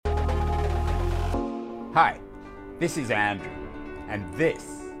Hi, this is Andrew, and this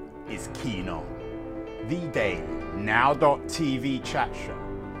is Keen On, the daily Now.tv chat show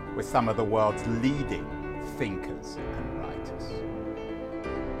with some of the world's leading thinkers and writers.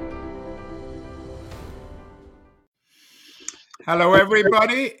 Hello,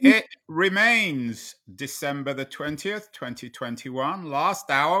 everybody. It remains December the 20th, 2021.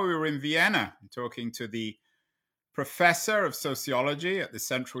 Last hour, we were in Vienna talking to the professor of sociology at the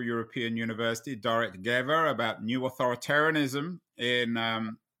Central European University, Dorrit Gever, about new authoritarianism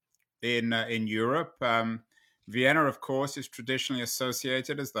in Europe. Vienna, of course, is traditionally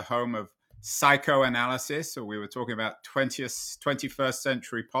associated as the home of psychoanalysis. So we were talking about 21st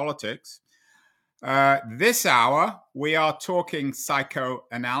century politics. This hour, we are talking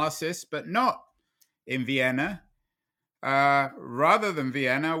psychoanalysis, but not in Vienna. Rather than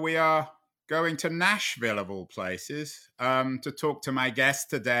Vienna, we are going to Nashville, of all places, to talk to my guest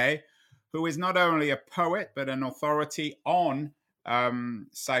today, who is not only a poet, but an authority on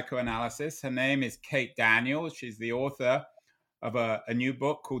psychoanalysis. Her name is Kate Daniels. She's the author of a new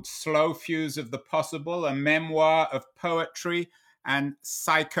book called Slow Fuse of the Possible, a memoir of poetry and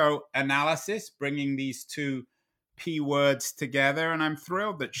psychoanalysis, bringing these two P words together. And I'm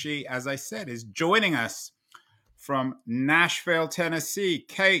thrilled that she, as I said, is joining us from Nashville, Tennessee.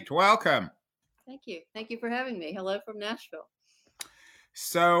 Kate, welcome. Thank you. Thank you for having me. Hello from Nashville.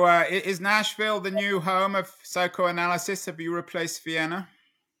 So is Nashville the new home of psychoanalysis? Have you replaced Vienna?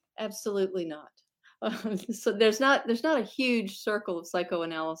 Absolutely not. So there's not a huge circle of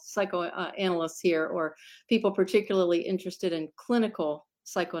psychoanalysts here, or people particularly interested in clinical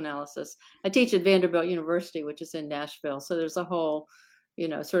psychoanalysis. I teach at Vanderbilt University, which is in Nashville. So there's a whole,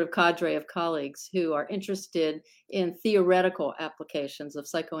 sort of cadre of colleagues who are interested in theoretical applications of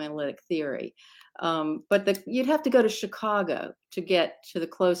psychoanalytic theory. But you'd have to go to Chicago to get to the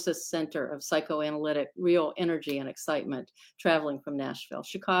closest center of psychoanalytic real energy and excitement traveling from Nashville.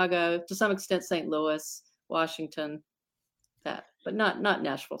 Chicago, to some extent St. Louis, Washington, but not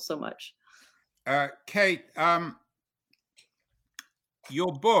Nashville so much. Kate,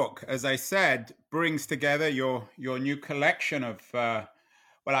 your book, as I said, brings together your new collection of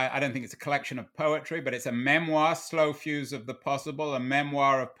I don't think it's a collection of poetry, but it's a memoir, Slow Fuse of the Possible, a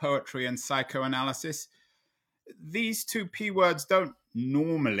memoir of poetry and psychoanalysis. These two P words don't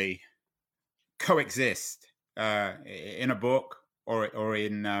normally coexist in a book or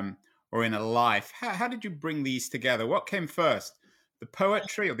in a life. How did you bring these together? What came first, the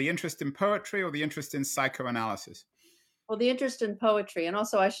poetry, or the interest in poetry, or the interest in psychoanalysis? Well, the interest in poetry, and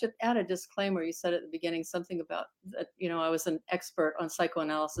also I should add a disclaimer. You said at the beginning something about that, I was an expert on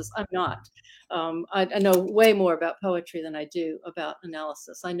psychoanalysis. I'm not. I know way more about poetry than I do about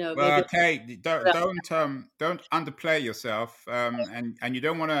analysis. I know. Well, okay, don't underplay yourself, and you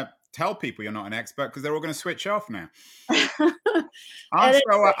don't want to tell people you're not an expert because they're all going to switch off now. I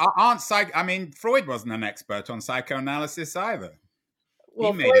mean, Freud wasn't an expert on psychoanalysis either.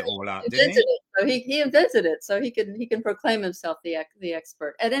 Well, he made it all up, didn't he? So he invented it, so he can proclaim himself the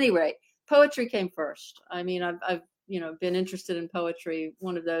expert. At any rate, poetry came first. I mean, I've been interested in poetry.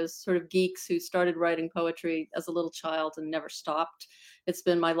 One of those sort of geeks who started writing poetry as a little child and never stopped. It's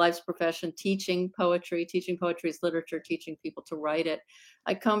been my life's profession, teaching poetry as literature, teaching people to write it.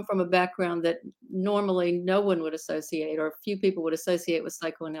 I come from a background that normally no one would associate, or few people would associate with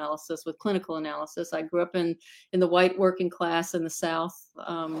psychoanalysis, with clinical analysis. I grew up in the white working class in the South,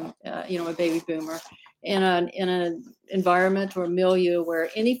 a baby boomer, in an environment or milieu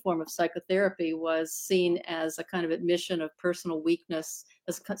where any form of psychotherapy was seen as a kind of admission of personal weakness,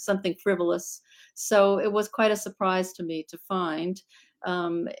 as something frivolous. So it was quite a surprise to me to find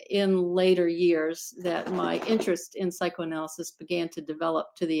in later years that my interest in psychoanalysis began to develop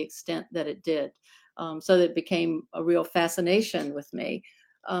to the extent that it did, so that it became a real fascination with me.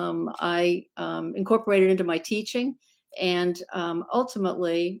 I incorporated it into my teaching, and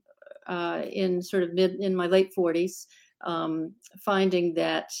ultimately, in my late 40s, finding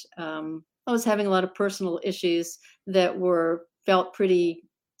that I was having a lot of personal issues that felt pretty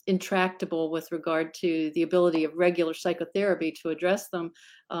intractable with regard to the ability of regular psychotherapy to address them.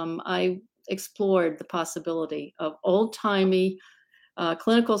 I explored the possibility of old-timey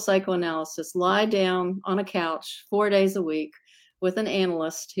clinical psychoanalysis, lie down on a couch 4 days a week with an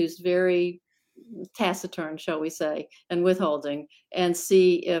analyst who's very taciturn, shall we say, and withholding, and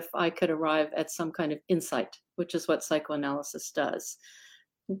see if I could arrive at some kind of insight, which is what psychoanalysis does.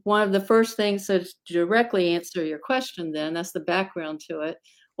 One of the first things to directly answer your question, then, that's the background to it.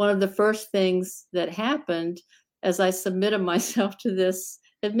 One of the first things that happened as I submitted myself to this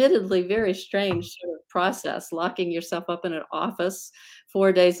admittedly very strange sort of process, locking yourself up in an office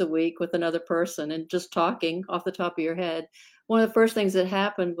 4 days a week with another person and just talking off the top of your head. One of the first things that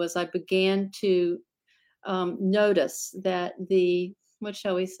happened was I began to notice that what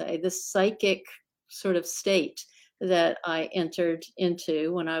shall we say, the psychic sort of state that I entered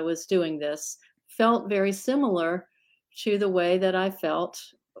into when I was doing this felt very similar to the way that I felt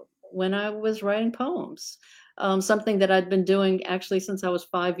when I was writing poems, something that I'd been doing actually since I was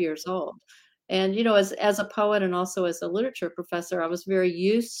 5 years old. And, as a poet and also as a literature professor, I was very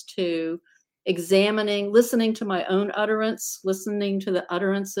used to listening to my own utterance, listening to the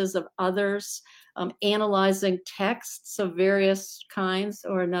utterances of others, analyzing texts of various kinds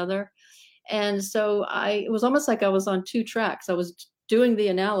or another. And so it was almost like I was on two tracks. I was doing the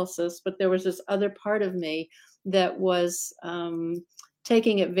analysis, but there was this other part of me that was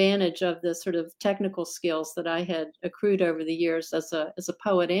taking advantage of the sort of technical skills that I had accrued over the years as a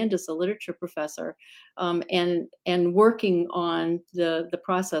poet and as a literature professor, and working on the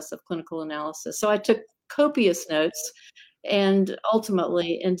process of clinical analysis. So I took copious notes and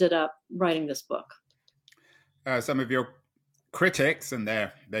ultimately ended up writing this book. Some of your critics, and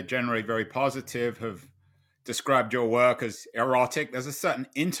they're generally very positive, have described your work as erotic. There's a certain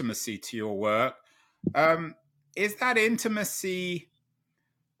intimacy to your work. Is that intimacy?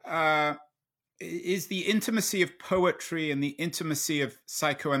 Is the intimacy of poetry and the intimacy of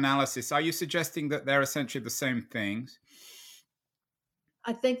psychoanalysis, are you suggesting that they're essentially the same things?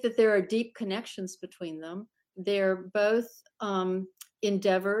 I think that there are deep connections between them. They're both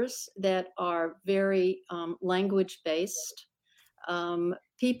endeavors that are very language-based.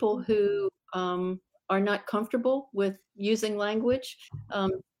 People who are not comfortable with using language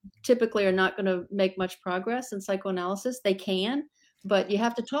typically are not going to make much progress in psychoanalysis. They can, but you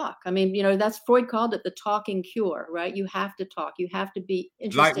have to talk. I mean, that's Freud called it the talking cure, right? You have to talk. You have to be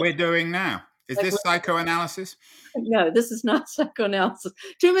interested. Like we're doing now. Is this psychoanalysis? No, this is not psychoanalysis.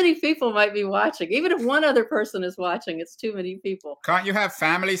 Too many people might be watching. Even if one other person is watching, it's too many people. Can't you have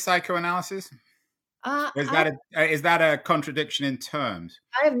family psychoanalysis? Is that a contradiction in terms?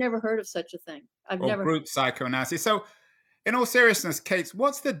 I have never heard of such a thing. Or group psychoanalysis. So, in all seriousness, Kate,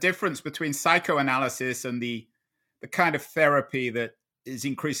 what's the difference between psychoanalysis and the kind of therapy that is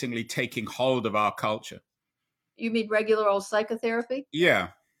increasingly taking hold of our culture? You mean regular old psychotherapy? Yeah.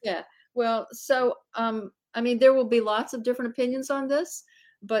 Yeah. Well, so, there will be lots of different opinions on this,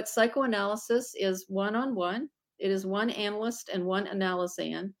 but psychoanalysis is one-on-one. It is one analyst and one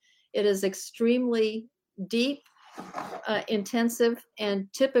analysan. It is extremely deep, intensive, and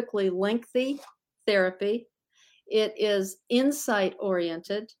typically lengthy therapy. It is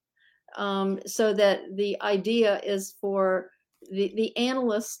insight-oriented, so that the idea is for the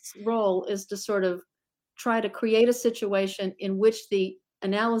analyst's role is to sort of try to create a situation in which the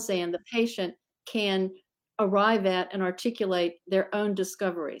analysan, the patient, can arrive at and articulate their own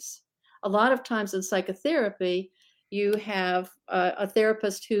discoveries. A lot of times in psychotherapy, you have a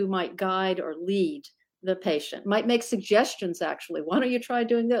therapist who might guide or lead the patient, might make suggestions actually. Why don't you try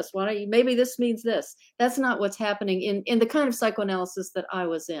doing this? Maybe this means this. That's not what's happening in the kind of psychoanalysis that I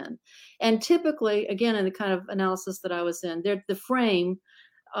was in. And typically, again, in the kind of analysis that I was in, the frame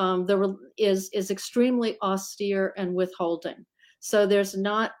is extremely austere and withholding. So there's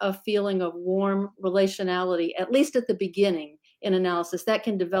not a feeling of warm relationality, at least at the beginning in analysis. That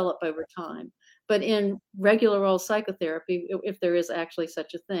can develop over time. But in regular old psychotherapy, if there is actually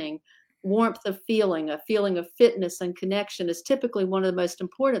such a thing, warmth of feeling, a feeling of fitness and connection is typically one of the most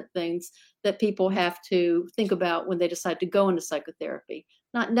important things that people have to think about when they decide to go into psychotherapy.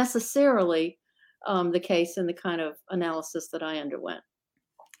 Not necessarily the case in the kind of analysis that I underwent.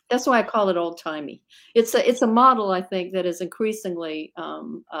 That's why I call it old-timey. It's a model, I think, that is increasingly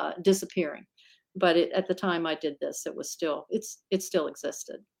disappearing. But at the time I did this, it still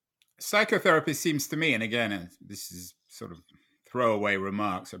existed. Psychotherapy seems to me, and again, this is sort of throwaway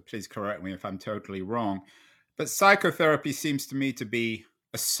remark, so please correct me if I'm totally wrong, but psychotherapy seems to me to be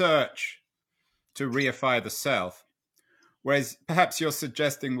a search to reify the self, whereas perhaps you're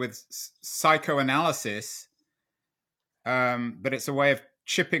suggesting with psychoanalysis that it's a way of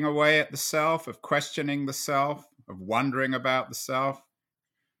chipping away at the self, of questioning the self, of wondering about the self.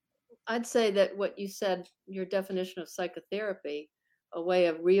 I'd say that what you said, your definition of psychotherapy, a way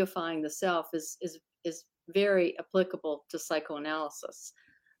of reifying the self, is very applicable to psychoanalysis.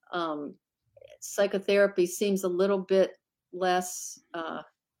 Psychotherapy seems a little bit less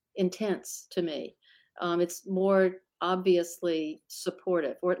intense to me. It's more obviously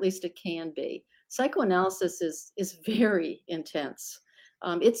supportive, or at least it can be. Psychoanalysis is very intense.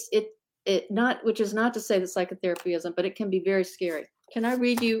 Which is not to say that psychotherapy isn't, but it can be very scary. Can I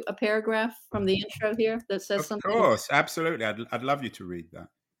read you a paragraph from the intro here that says Of something? course, absolutely. I'd love you to read that.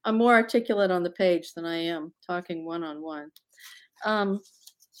 I'm more articulate on the page than I am talking one-on-one.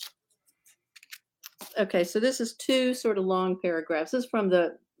 Okay, so this is two sort of long paragraphs. This is from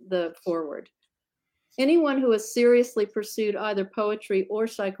the foreword. Anyone who has seriously pursued either poetry or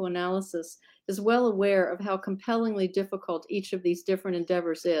psychoanalysis is well aware of how compellingly difficult each of these different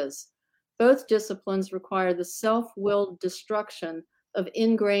endeavors is. Both disciplines require the self-willed destruction of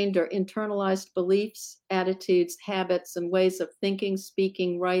ingrained or internalized beliefs, attitudes, habits, and ways of thinking,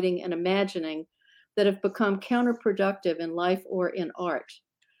 speaking, writing, and imagining that have become counterproductive in life or in art.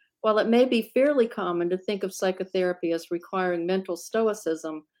 While it may be fairly common to think of psychotherapy as requiring mental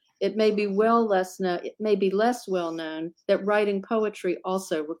stoicism, it may be less well known that writing poetry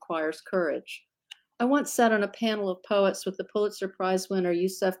also requires courage. I once sat on a panel of poets with the Pulitzer Prize winner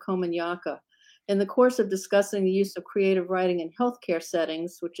Yusef Komunyakaa. In the course of discussing the use of creative writing in healthcare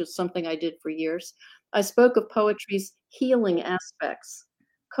settings, which is something I did for years, I spoke of poetry's healing aspects.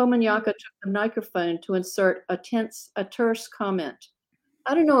 Komunyakaa took the microphone to insert a terse comment.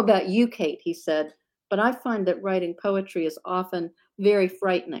 I don't know about you, Kate, he said, but I find that writing poetry is often very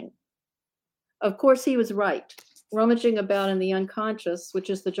frightening. Of course, he was right. Rummaging about in the unconscious, which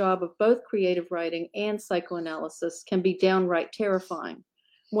is the job of both creative writing and psychoanalysis, can be downright terrifying.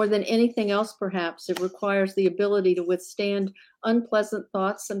 More than anything else, perhaps, it requires the ability to withstand unpleasant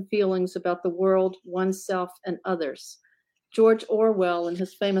thoughts and feelings about the world, oneself, and others. George Orwell, in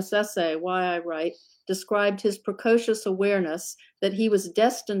his famous essay, Why I Write, described his precocious awareness that he was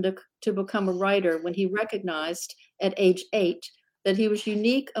destined to become a writer when he recognized, at age 8, that he was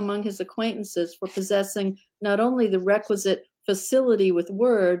unique among his acquaintances for possessing not only the requisite facility with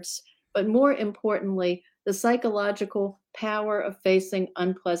words, but more importantly, the psychological power of facing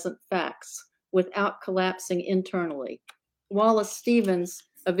unpleasant facts without collapsing internally. Wallace Stevens,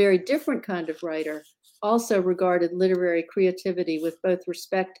 a very different kind of writer, also regarded literary creativity with both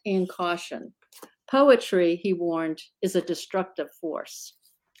respect and caution. Poetry, he warned, is a destructive force.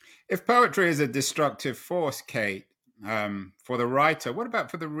 If poetry is a destructive force, Kate, for the writer, what about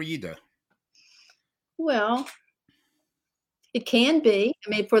for the reader? Well, it can be. I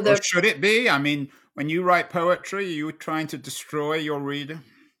mean, Or should it be? I mean, when you write poetry, are you trying to destroy your reader?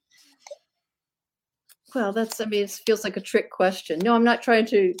 Well, it feels like a trick question. No, I'm not trying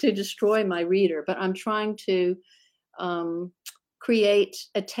to destroy my reader, but I'm trying to create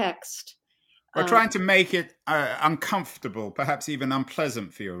a text. Or trying to make it uncomfortable, perhaps even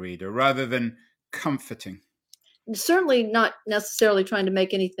unpleasant for your reader, rather than comforting. Certainly not necessarily trying to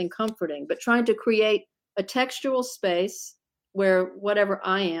make anything comforting, but trying to create a textual space where whatever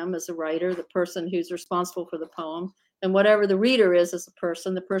I am as a writer, the person who's responsible for the poem, and whatever the reader is as a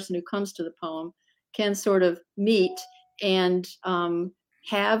person, the person who comes to the poem, can sort of meet and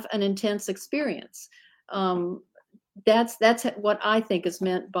have an intense experience. That's what I think is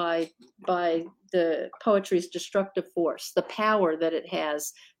meant by the poetry's destructive force, the power that it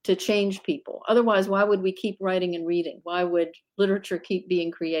has to change people. Otherwise, why would we keep writing and reading? Why would literature keep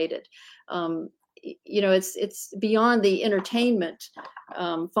being created? It's beyond the entertainment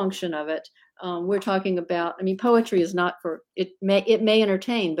function of it. We're talking about, I mean, poetry is not for, it may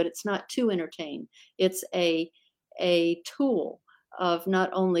entertain, but it's not to entertain. It's a tool of not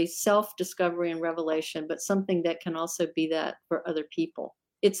only self-discovery and revelation, but something that can also be that for other people.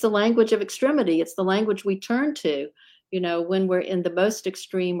 It's the language of extremity. It's the language we turn to, when we're in the most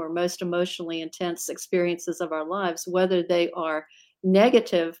extreme or most emotionally intense experiences of our lives, whether they are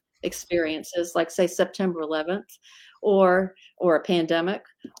negative experiences, like say September 11th, or a pandemic,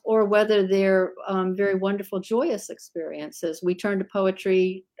 or whether they're very wonderful, joyous experiences. We turn to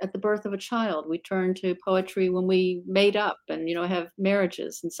poetry at the birth of a child. We turn to poetry when we made up and, have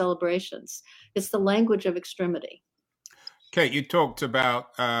marriages and celebrations. It's the language of extremity. Kate, you talked about,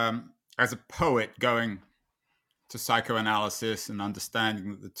 as a poet, going to psychoanalysis and understanding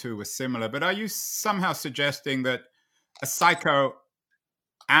that the two were similar, but are you somehow suggesting that a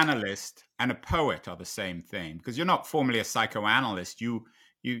psychoanalyst and a poet are the same thing? Because you're not formally a psychoanalyst. You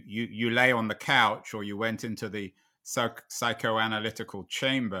lay on the couch or you went into the psychoanalytical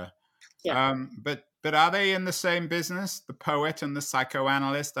chamber. Yeah. But are they in the same business, the poet and the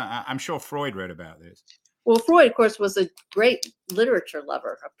psychoanalyst? I'm sure Freud read about this. Well, Freud, of course, was a great literature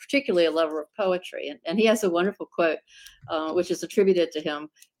lover, particularly a lover of poetry. And he has a wonderful quote, which is attributed to him.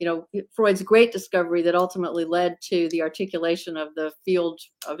 You know, Freud's great discovery that ultimately led to the articulation of the field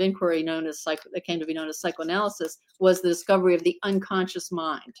of inquiry that came to be known as psychoanalysis was the discovery of the unconscious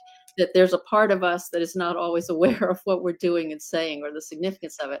mind, that there's a part of us that is not always aware of what we're doing and saying or the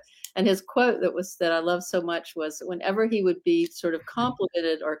significance of it. And his quote that I love so much was, whenever he would be sort of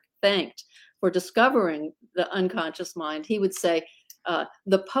complimented or thanked for discovering the unconscious mind, he would say,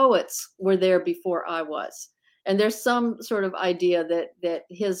 the poets were there before I was. And there's some sort of idea that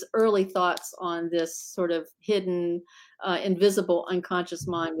his early thoughts on this sort of hidden, invisible unconscious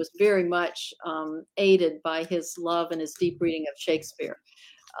mind was very much aided by his love and his deep reading of Shakespeare.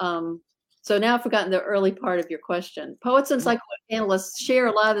 So now I've forgotten the early part of your question. Poets and psychoanalysts share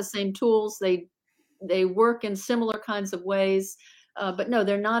a lot of the same tools. They work in similar kinds of ways. But no,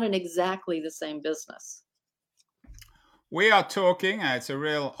 they're not in exactly the same business. We are talking, it's a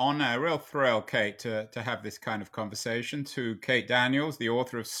real honor, a real thrill, Kate, to have this kind of conversation, to Kate Daniels, the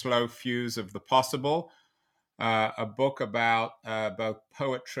author of Slow Fuse of the Possible, a book about both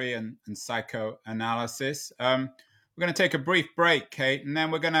poetry and psychoanalysis. We're going to take a brief break, Kate, and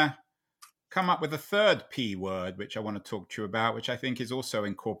then we're going to come up with a third P word, which I want to talk to you about, which I think is also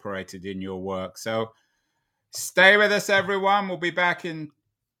incorporated in your work. So stay with us, everyone. We'll be back in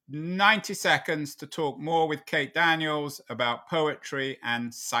 90 seconds to talk more with Kate Daniels about poetry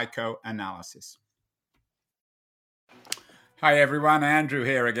and psychoanalysis. Hi, everyone. Andrew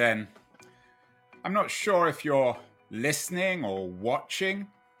here again. I'm not sure if you're listening or watching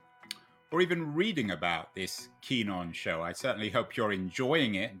or even reading about this Keen On show. I certainly hope you're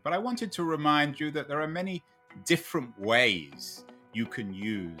enjoying it, but I wanted to remind you that there are many different ways you can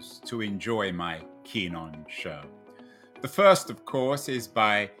use to enjoy my Keen On show. The first, of course, is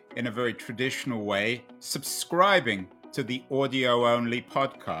by, in a very traditional way, subscribing to the audio-only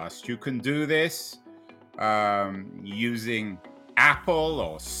podcast. You can do this using Apple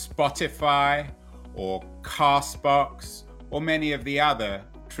or Spotify or Castbox or many of the other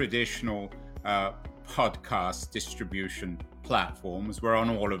traditional podcast distribution platforms. We're on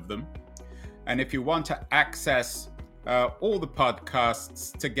all of them. And if you want to access all the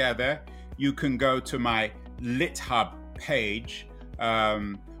podcasts together, you can go to my LitHub page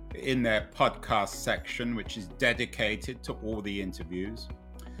in their podcast section, which is dedicated to all the interviews.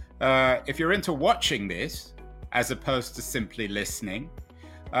 If you're into watching this, as opposed to simply listening,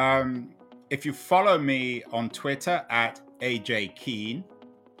 if you follow me on Twitter at AJ Keen,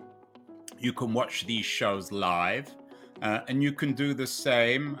 you can watch these shows live, and you can do the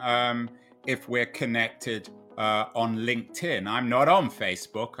same if we're connected on LinkedIn. I'm not on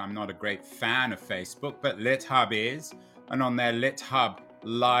Facebook. I'm not a great fan of Facebook, but LitHub is. And on their LitHub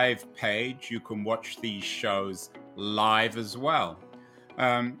live page, you can watch these shows live as well.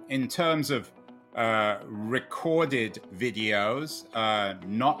 In terms of recorded videos,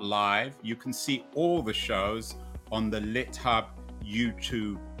 not live, you can see all the shows on the LitHub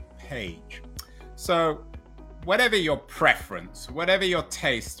YouTube page. So whatever your preference, whatever your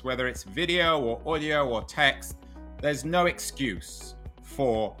taste, whether it's video or audio or text, there's no excuse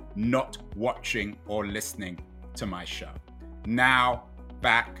for not watching or listening to my show. Now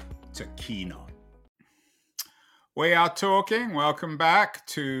back to Keen On. We are talking, welcome back,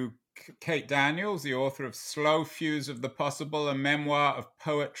 to Kate Daniels, the author of Slow Fuse of the Possible, a memoir of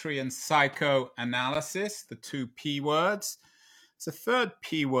poetry and psychoanalysis, the two P words. It's a third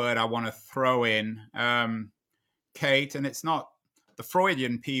P word I want to throw in, Kate, and it's not the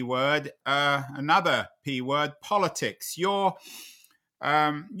Freudian P word, another P word, politics. Your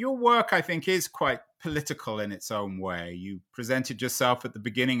work, I think, is quite political in its own way. You presented yourself at the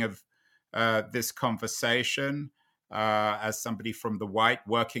beginning of this conversation as somebody from the white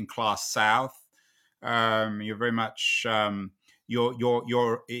working class South. You're very much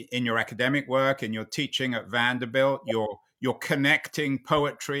you're in your academic work and your teaching at Vanderbilt. You're connecting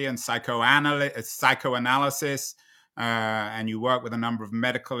poetry and psychoanalysis, and you work with a number of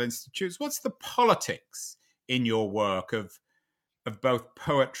medical institutes. What's the politics in your work of both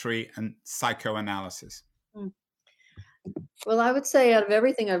poetry and psychoanalysis? Well, I would say out of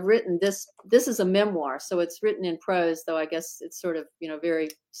everything I've written, this is a memoir, so it's written in prose, though I guess it's sort of, very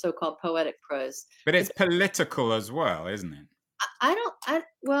so-called poetic prose. But it's political as well, isn't it?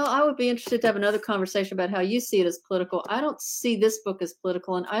 Well, I would be interested to have another conversation about how you see it as political. I don't see this book as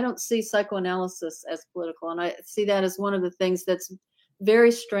political, and I don't see psychoanalysis as political. And I see that as one of the things that's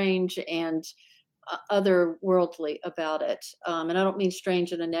very strange and otherworldly about it. And I don't mean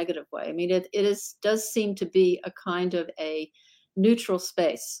strange in a negative way. I mean, it does seem to be a kind of a neutral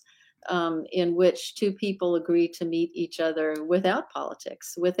space. in which two people agree to meet each other without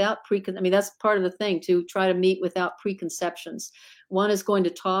politics, without I mean, that's part of the thing, to try to meet without preconceptions. One is going to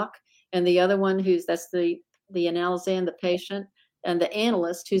talk, and the other one, that's the analysand, the patient, and the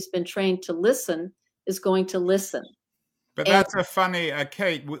analyst who's been trained to listen is going to listen. But that's a funny,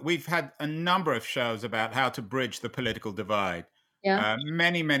 Kate, we've had a number of shows about how to bridge the political divide. Yeah.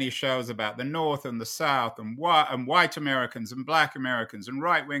 Many shows about the North and the South and white Americans and Black Americans and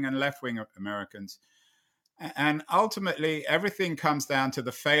right-wing and left-wing Americans. And ultimately, everything comes down to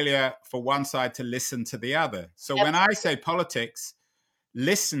the failure for one side to listen to the other. So when I say politics,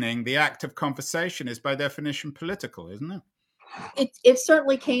 listening, the act of conversation, is by definition political, isn't it? It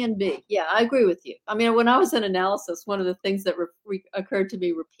certainly can be. Yeah, I agree with you. I mean, when I was in analysis, one of the things that occurred to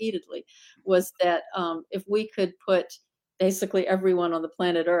me repeatedly was that if we could put basically everyone on the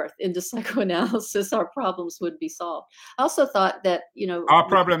planet Earth into psychoanalysis, our problems would be solved. I also thought that, our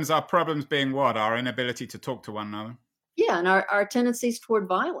problems being what? Our inability to talk to one another. Yeah, and our tendencies toward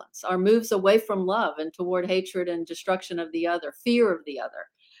violence, our moves away from love and toward hatred and destruction of the other, fear of the other.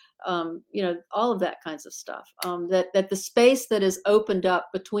 All of that kinds of stuff. That the space that is opened up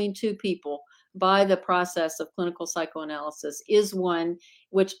between two people by the process of clinical psychoanalysis is one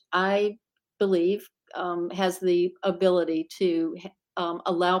which I believe has the ability to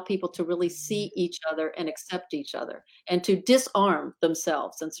allow people to really see each other and accept each other and to disarm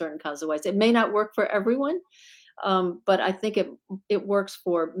themselves in certain kinds of ways. It may not work for everyone. But I think it works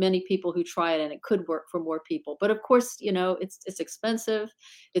for many people who try it, and it could work for more people. But of course, it's expensive,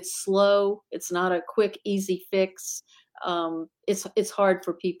 it's slow, it's not a quick, easy fix. It's hard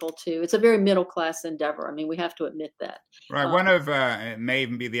for people to. It's a very middle class endeavor. I mean, we have to admit that. Right. One of it may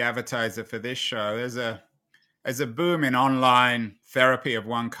even be the advertiser for this show. There's a boom in online therapy of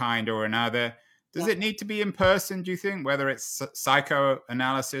one kind or another. Does it need to be in person, do you think, whether it's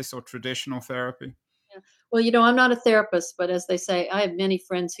psychoanalysis or traditional therapy? Well, I'm not a therapist, but as they say, I have many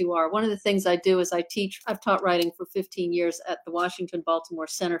friends who are. One of the things I do is I teach. I've taught writing for 15 years at the Washington-Baltimore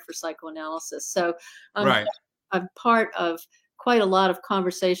Center for Psychoanalysis. So I'm part of quite a lot of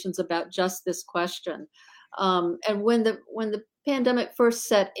conversations about just this question. And when the pandemic first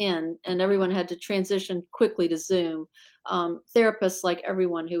set in and everyone had to transition quickly to Zoom, therapists, like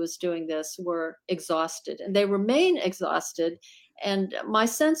everyone who was doing this, were exhausted, and they remain exhausted. And my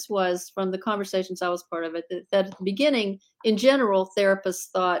sense was, from the conversations I was part of it, that at the beginning, in general, therapists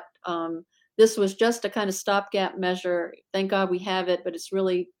thought this was just a kind of stopgap measure. Thank God we have it, but it's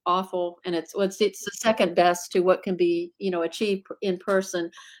really awful, and it's the second best to what can be achieved in person.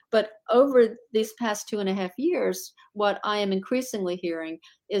 But over these past 2.5 years, what I am increasingly hearing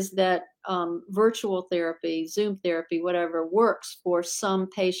is that virtual therapy, Zoom therapy, whatever, works for some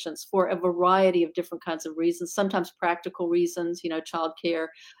patients for a variety of different kinds of reasons. Sometimes practical reasons, childcare.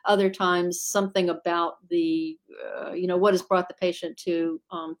 Other times something about the, what has brought the patient to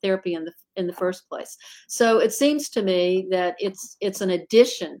therapy in the first place. So it seems to me that it's an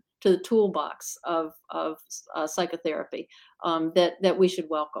addition to the toolbox of psychotherapy that we should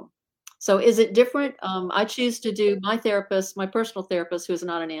welcome. So is it different? I choose to do my personal therapist, who is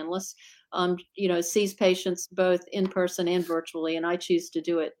not an analyst, sees patients both in person and virtually, and I choose to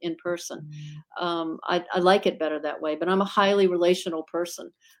do it in person. I like it better that way, but I'm a highly relational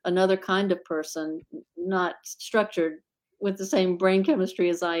person, another kind of person, not structured with the same brain chemistry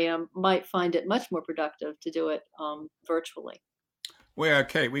as I am, might find it much more productive to do it virtually. Well,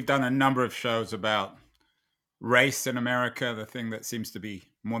 Kate, we've done a number of shows about race in America, the thing that seems to be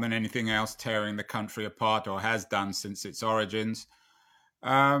more than anything else tearing the country apart, or has done since its origins.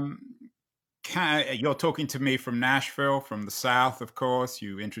 You're talking to me from Nashville, from the South, of course.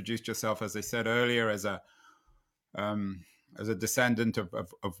 You introduced yourself, as I said earlier, as a descendant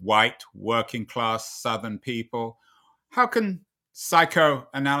of white, working class Southern people. How can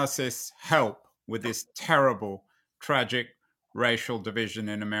psychoanalysis help with this terrible, tragic racial division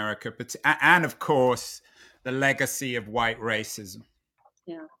in America, and of course the legacy of white racism?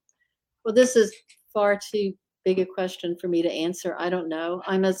 Yeah. Well, this is far too big a question for me to answer. I don't know.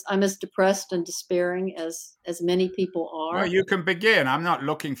 I'm as depressed and despairing as many people are. Well, you can begin. I'm not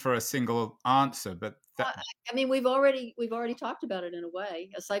looking for a single answer, but I mean, we've already talked about it in a way.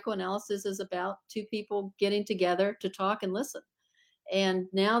 A psychoanalysis is about two people getting together to talk and listen. And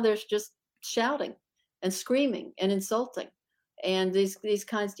now there's just shouting and screaming and insulting. And these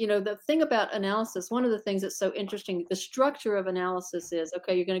kinds, the thing about analysis, one of the things that's so interesting, the structure of analysis is,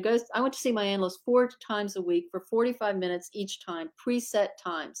 okay, you're going to go, I went to see my analyst 4 times a week for 45 minutes each time, preset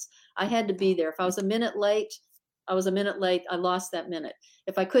times. I had to be there. If I was a minute late, I was a minute late. I lost that minute.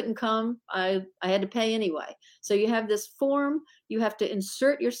 If I couldn't come, I had to pay anyway. So you have this form. You have to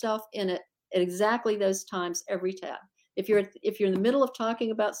insert yourself in it at exactly those times every tab. If you're in the middle of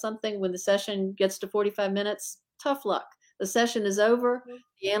talking about something when the session gets to 45 minutes, tough luck. The session is over.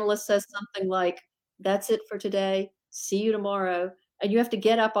 The analyst says something like, "That's it for today. See you tomorrow." And you have to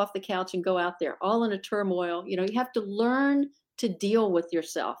get up off the couch and go out there, all in a turmoil. You have to learn to deal with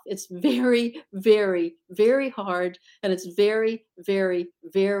yourself. It's very, very, very hard, and it's very, very,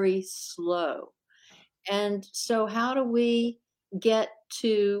 very slow. And so, how do we get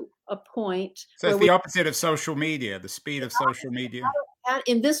to a point So it's the opposite of social media, the speed of social media.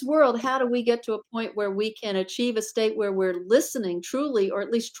 in this world, how do we get to a point where we can achieve a state where we're listening truly, or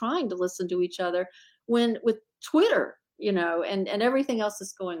at least trying to listen to each other, when with Twitter, and everything else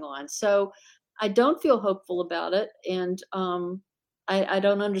that's going on? So I don't feel hopeful about it, and I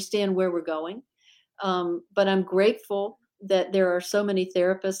don't understand where we're going. But I'm grateful that there are so many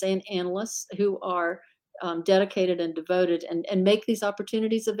therapists and analysts who are dedicated and devoted, and make these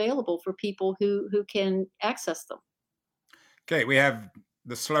opportunities available for people who can access them. Okay, we have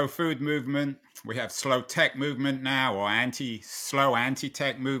the slow food movement. We have slow tech movement now, or slow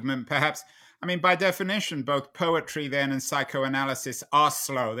anti-tech movement, perhaps. I mean, by definition, both poetry then and psychoanalysis are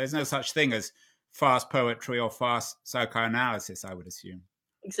slow. There's no such thing as fast poetry or fast psychoanalysis, I would assume.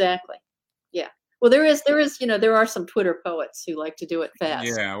 Exactly. Yeah. Well, there are some Twitter poets who like to do it fast.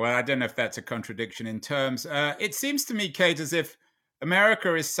 Yeah. Well, I don't know if that's a contradiction in terms. It seems to me, Kate, as if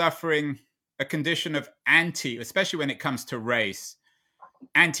America is suffering a condition of especially when it comes to race,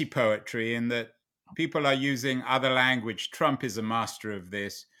 anti-poetry, in that people are using other language. Trump is a master of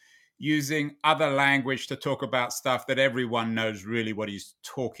this, using other language to talk about stuff that everyone knows really what he's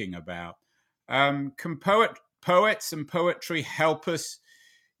talking about. Can poets and poetry help us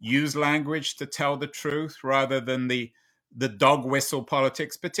use language to tell the truth rather than the dog whistle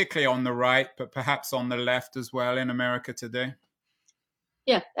politics, particularly on the right, but perhaps on the left as well in America today?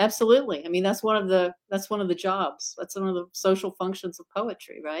 Yeah, absolutely. I mean, that's one of the jobs. That's one of the social functions of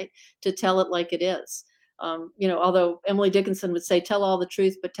poetry, right? To tell it like it is. Although Emily Dickinson would say, "Tell all the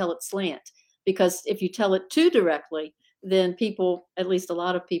truth, but tell it slant," because if you tell it too directly, then people, at least a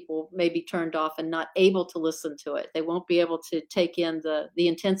lot of people, may be turned off and not able to listen to it. They won't be able to take in the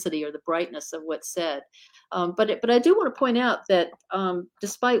intensity or the brightness of what's said. But I do want to point out that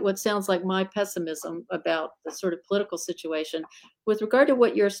despite what sounds like my pessimism about the sort of political situation, with regard to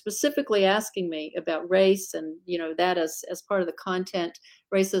what you're specifically asking me about race and that as part of the content,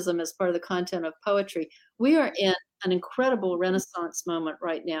 racism as part of the content of poetry, we are in an incredible renaissance moment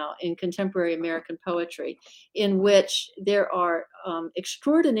right now in contemporary American poetry, in which there are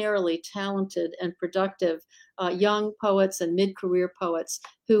extraordinarily talented and productive young poets and mid-career poets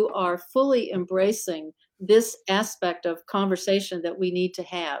who are fully embracing this aspect of conversation that we need to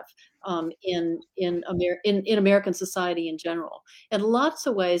have in American society in general. In lots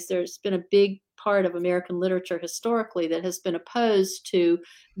of ways, there's been a big part of American literature historically that has been opposed to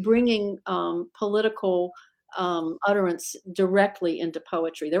bringing political utterance directly into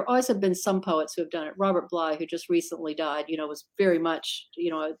poetry. There always have been some poets who have done it. Robert Bly, who just recently died, was very much,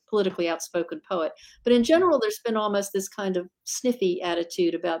 a politically outspoken poet. But in general, there's been almost this kind of sniffy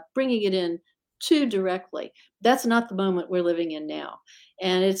attitude about bringing it in too directly. That's not the moment we're living in now.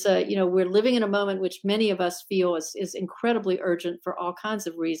 And it's we're living in a moment which many of us feel is incredibly urgent for all kinds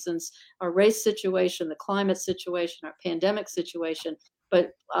of reasons. Our race situation, the climate situation, our pandemic situation.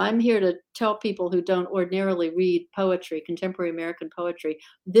 But I'm here to tell people who don't ordinarily read poetry, contemporary American poetry,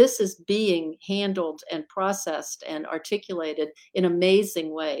 this is being handled and processed and articulated in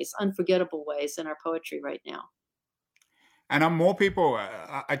amazing ways, unforgettable ways in our poetry right now. And on more people,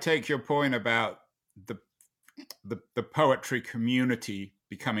 I take your point about the poetry community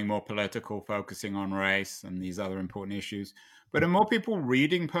becoming more political, focusing on race and these other important issues. But are more people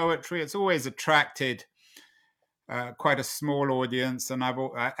reading poetry? It's always attracted quite a small audience, and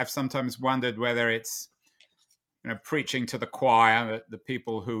I've sometimes wondered whether it's preaching to the choir, that the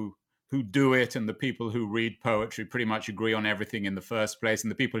people who do it and the people who read poetry pretty much agree on everything in the first place,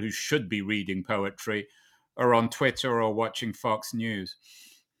 and the people who should be reading poetry are on Twitter or watching Fox News.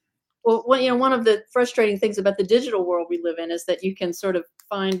 Well, one of the frustrating things about the digital world we live in is that you can sort of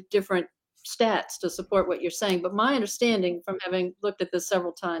find different stats to support what you're saying. But my understanding, from having looked at this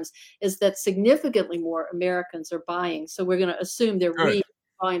several times, is that significantly more Americans are buying. So we're going to assume they're reading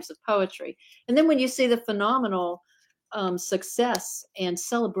volumes of poetry. And then when you see the phenomenal success and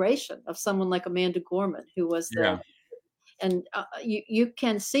celebration of someone like Amanda Gorman, who was there, and you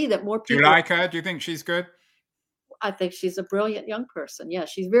can see that more people. Do you like her? Do you think she's good? I think she's a brilliant young person. Yeah,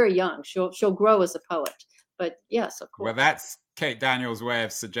 she's very young. She'll grow as a poet. But yes, of Well, course. that's Kate Daniels' way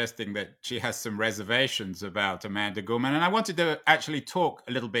of suggesting that she has some reservations about Amanda Gorman. And I wanted to actually talk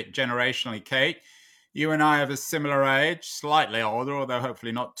a little bit generationally, Kate. You and I have a similar age, slightly older, although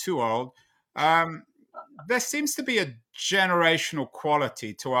hopefully not too old. Um, there seems to be a generational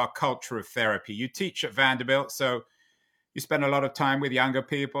quality to our culture of therapy. You teach at Vanderbilt, so you spend a lot of time with younger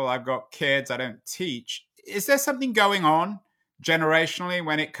people. I've got kids, I don't teach. Is there something going on generationally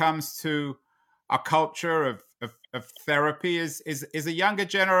when it comes to our culture of therapy? Is a younger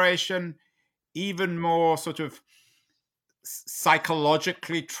generation even more sort of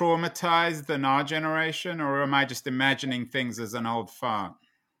psychologically traumatized than our generation, or am I just imagining things as an old fart?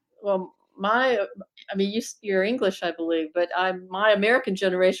 Well, I mean, you're English, I believe, but my American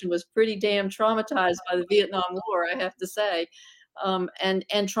generation was pretty damn traumatized by the Vietnam War, I have to say, and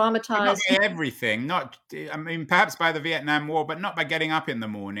But not traumatized. by everything. Not, I mean, perhaps by the Vietnam War, but not by getting up in the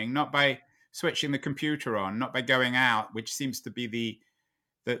morning, not by switching the computer on, not by going out, which seems to be the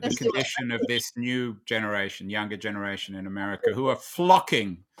Let's do it. condition of this new generation, younger generation in America, who are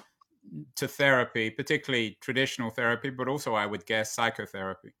flocking to therapy, particularly traditional therapy, but also, I would guess,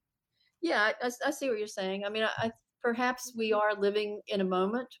 psychotherapy. Yeah, I see what you're saying. I mean, perhaps we are living in a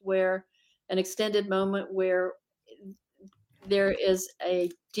moment where an extended moment where there is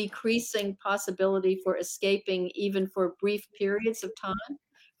a decreasing possibility for escaping even for brief periods of time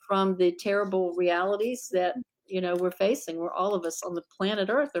from the terrible realities that we're facing, where all of us on the planet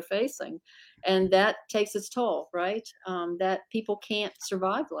Earth are facing, and that takes its toll, right? That people can't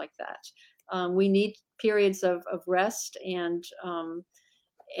survive like that. We need periods of rest and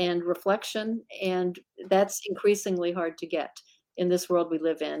reflection, and that's increasingly hard to get in this world we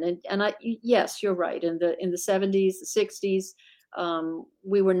live in. Yes, you're right. In the 70s, the 60s,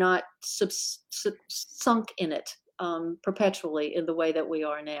 we were not sunk in it perpetually in the way that we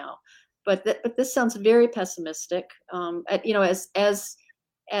are now. But this sounds very pessimistic.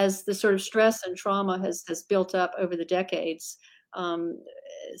 As the sort of stress and trauma has built up over the decades, um,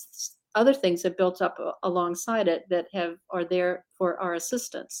 other things have built up alongside it that are there for our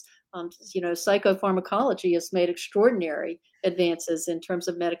assistance. Psychopharmacology has made extraordinary advances in terms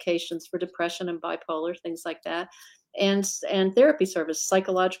of medications for depression and bipolar, things like that, and therapy service,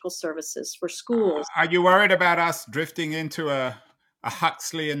 psychological services for schools. Are you worried about us drifting into a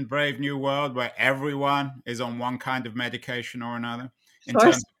Huxleyan Brave New World where everyone is on one kind of medication or another As in far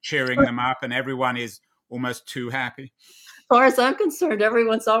terms as, of cheering them up and everyone is almost too happy? far as I'm concerned,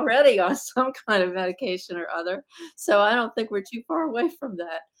 everyone's already on some kind of medication or other. So I don't think we're too far away from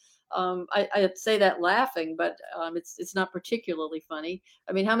that. I say that laughing, but it's not particularly funny.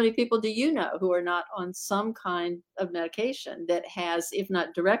 I mean, how many people do you know who are not on some kind of medication that has, if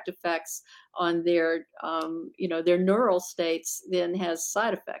not direct effects on their neural states, then has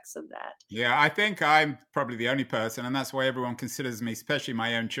side effects of that? Yeah, I think I'm probably the only person, and that's why everyone considers me, especially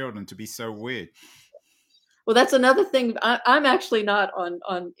my own children, to be so weird. Well, that's another thing. I'm actually not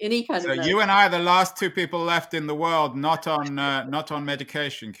on any kind So of you medication. and I are the last two people left in the world not on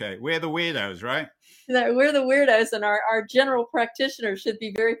medication, Kate. We're the weirdos, right? That we're the weirdos, and our general practitioners should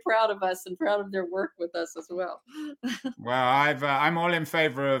be very proud of us and proud of their work with us as well. Well, I'm all in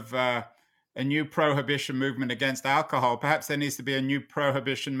favor of a new prohibition movement against alcohol. Perhaps there needs to be a new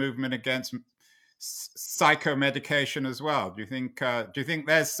prohibition movement against psychomedication as well. Do you think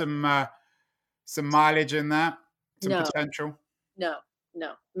there's some mileage in that? Some No, potential? no,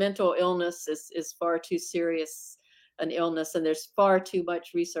 no. Mental illness is far too serious an illness, and there's far too much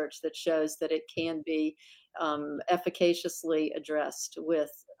research that shows that it can be efficaciously addressed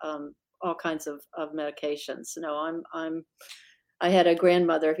with all kinds of medications. No, I had a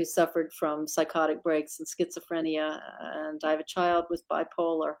grandmother who suffered from psychotic breaks and schizophrenia, and I have a child with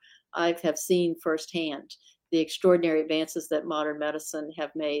bipolar. I have seen firsthand the extraordinary advances that modern medicine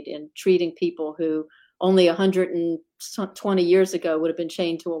have made in treating people who only 120 years ago would have been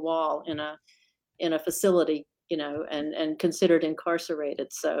chained to a wall in a facility, and considered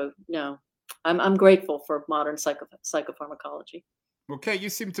incarcerated. So no, I'm grateful for modern psychopharmacology. Okay, you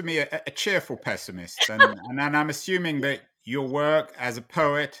seem to me a cheerful pessimist, and I'm assuming that your work as a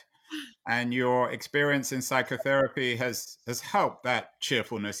poet and your experience in psychotherapy has helped that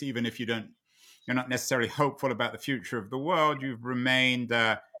cheerfulness, even if you're not necessarily hopeful about the future of the world. You've remained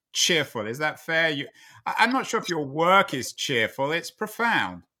cheerful. Is that fair? I'm not sure if your work is cheerful. It's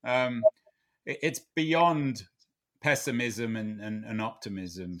profound. It's beyond pessimism and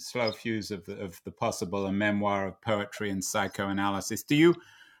optimism. Slow Fuse of the Possible, a memoir of poetry and psychoanalysis. Do you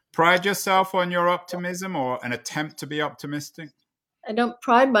pride yourself on your optimism or an attempt to be optimistic? I don't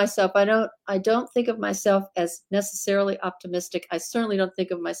pride myself. I don't think of myself as necessarily optimistic. I certainly don't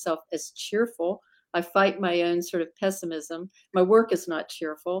think of myself as cheerful. I fight my own sort of pessimism. My work is not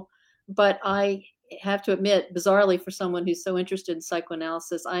cheerful, but I have to admit, bizarrely, for someone who's so interested in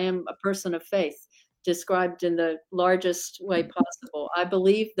psychoanalysis, I am a person of faith, described in the largest way possible. I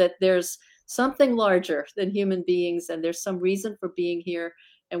believe that there's something larger than human beings, and there's some reason for being here.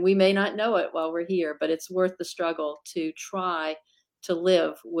 And we may not know it while we're here, but it's worth the struggle to try to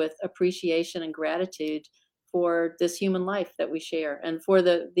live with appreciation and gratitude for this human life that we share, and for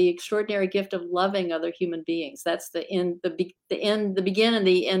the extraordinary gift of loving other human beings. That's the end, the begin and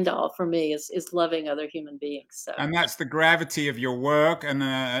the end all for me is loving other human beings. So, and that's the gravity of your work. And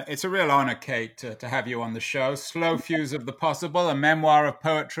it's a real honor, Kate, to have you on the show. Slow Fuse of the Possible, a memoir of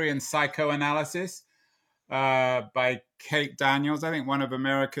poetry and psychoanalysis by Kate Daniels. I think one of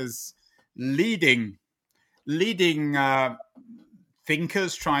America's leading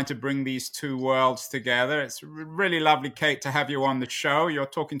thinkers trying to bring these two worlds together. It's really lovely, Kate, to have you on the show. You're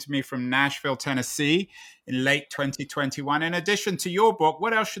talking to me from Nashville, Tennessee in late 2021. In addition to your book,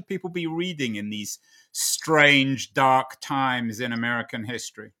 what else should people be reading in these strange, dark times in American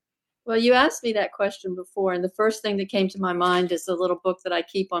history? well, you asked me that question before, and the first thing that came to my mind is a little book that I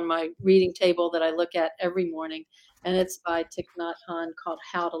keep on my reading table that I look at every morning, and it's by Thich Nhat Hanh, called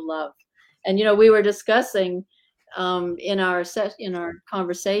How to Love. And we were discussing in our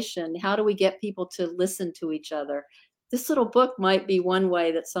conversation, how do we get people to listen to each other? This little book might be one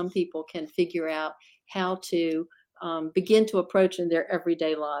way that some people can figure out how to begin to approach in their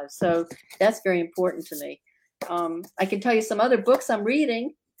everyday lives. So that's very important to me. I can tell you some other books I'm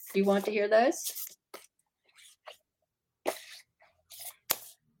reading. Do you want to hear those?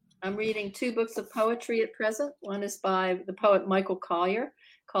 I'm reading 2 books of poetry at present. One is by the poet Michael Collier,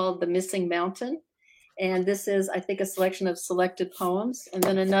 called The Missing Mountain. And this is, I think, a selection of selected poems. And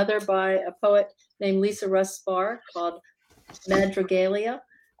then another by a poet named Lisa Russ Spar, called Madrigalia,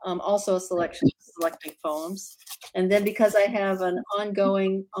 also a selection of selecting poems. And then, because I have an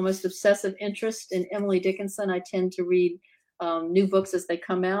ongoing, almost obsessive interest in Emily Dickinson, I tend to read new books as they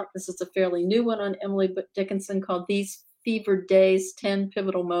come out. This is a fairly new one on Emily Dickinson, called These Fevered Days, 10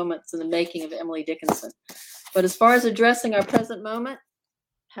 Pivotal Moments in the Making of Emily Dickinson. But as far as addressing our present moment,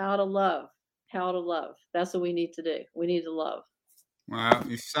 how to love. How to love. That's what we need to do. We need to love. Well,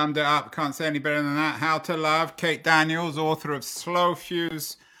 you summed it up. Can't say any better than that. How to Love. Kate Daniels, author of Slow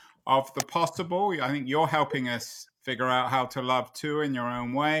Fuse of the Possible. I think you're helping us figure out how to love too in your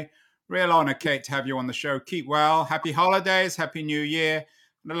own way. Real honor, Kate, to have you on the show. Keep well. Happy holidays. Happy New Year.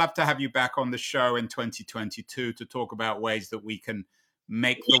 And I'd love to have you back on the show in 2022 to talk about ways that we can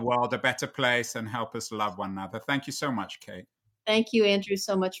make the world a better place and help us love one another. Thank you so much, Kate. Thank you, Andrew,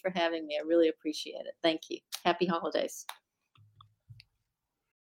 so much for having me. I really appreciate it. Thank you. Happy holidays.